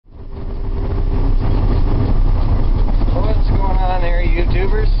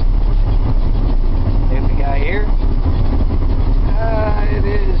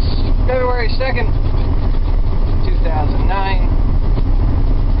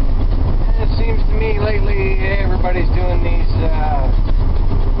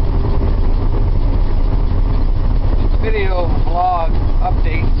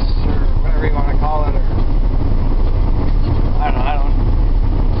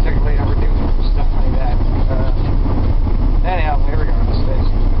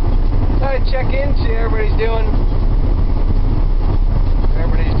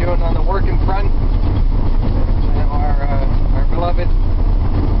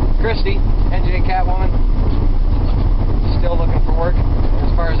Christy, NJKatwoman. Still looking for work,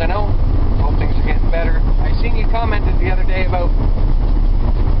 as far as I know. Hope things are getting better. I seen you commented the other day about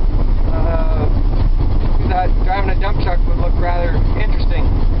that driving a dump truck would look rather interesting.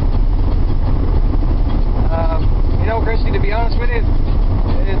 You know, Christy, to be honest with you,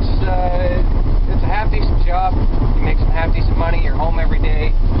 it's a half-decent job. You make some half-decent money. You're home every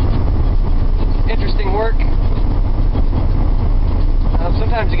day. Interesting work.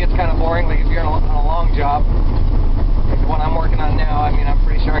 Sometimes it gets kind of boring, like if you're on a long job. Like the one I'm working on now, I mean, I'm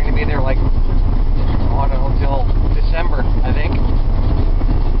pretty sure I'm going to be there like, I don't know, until December, I think.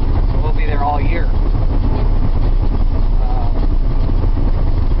 So we'll be there all year.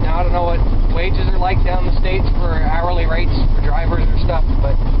 Now, I don't know what wages are like down in the States for hourly rates for drivers or stuff,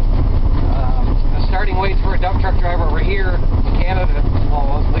 but the starting wage for a dump truck driver over here in Canada,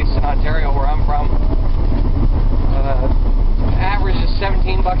 well, at least in Ontario where I'm from, average is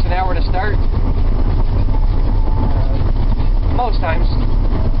 $17 an hour to start. Most times.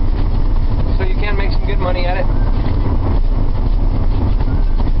 So you can make some good money at it.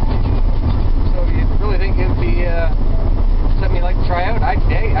 So you really think it'd be something you'd like to try out? I'd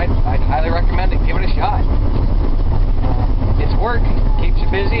highly recommend it. Give it a shot. It's work. Keeps you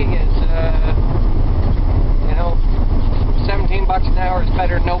busy. It's, you know, $17 an hour is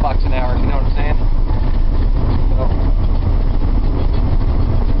better than no bucks an hour, if you know what I'm saying. So,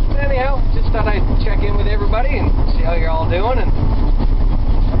 anyhow, just thought I'd check in with everybody and see how you're all doing, and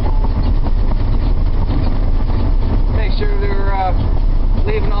make sure they're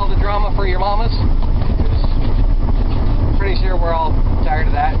leaving all the drama for your mamas. I'm pretty sure we're all tired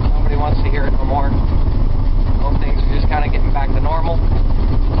of that. Nobody wants to hear it no more. Hope things are just kind of getting back to normal.